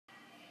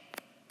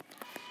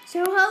So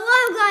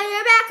hello guys,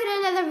 we're back in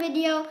another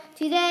video.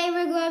 Today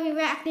we're going to be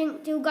reacting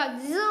to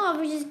Godzilla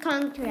vs.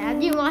 Kong. I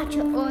didn't watch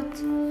it.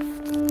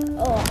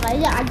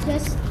 I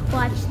just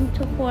watched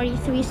until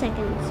 43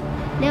 seconds.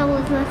 Now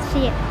let's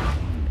see it.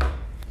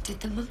 Did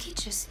the monkey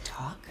just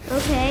talk?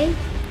 Okay.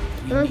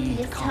 The monkey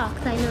just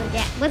talks, I know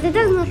that. But it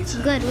doesn't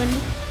look good when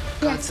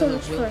you have so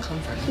much fur.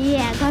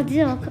 Yeah,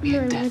 Godzilla, come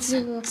on,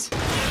 Godzilla.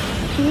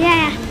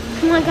 Yeah,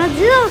 come on,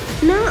 Godzilla.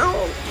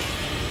 No.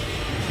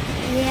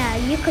 Yeah,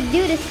 you could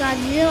do this,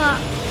 Godzilla.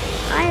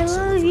 I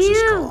love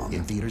you.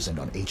 In theaters and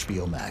on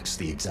HBO Max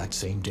the exact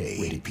same day.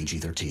 Rated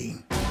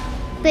PG-13.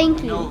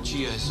 Thank you. No,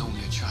 Gia is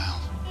only a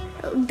child.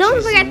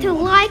 Don't forget to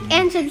like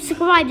and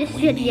subscribe this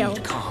video.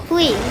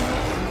 Please.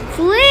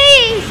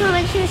 Please, so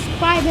make sure to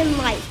subscribe and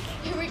like.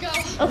 Here we go.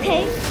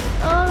 Okay.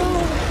 Oh,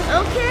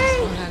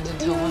 okay.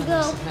 Here we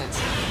go.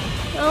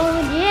 Oh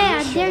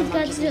yeah, there's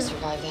Godzilla.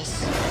 Survive this.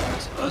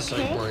 That's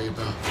what I worry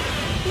about.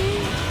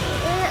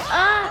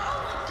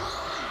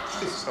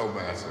 It's so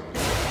massive.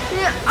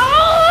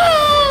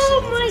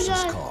 Oh my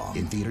god.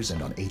 In theaters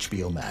and on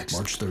HBO Max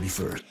March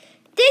 31st.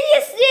 Did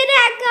you see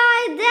that,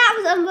 guys? That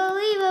was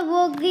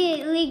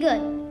unbelievably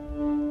good.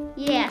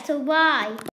 Yeah, so bye.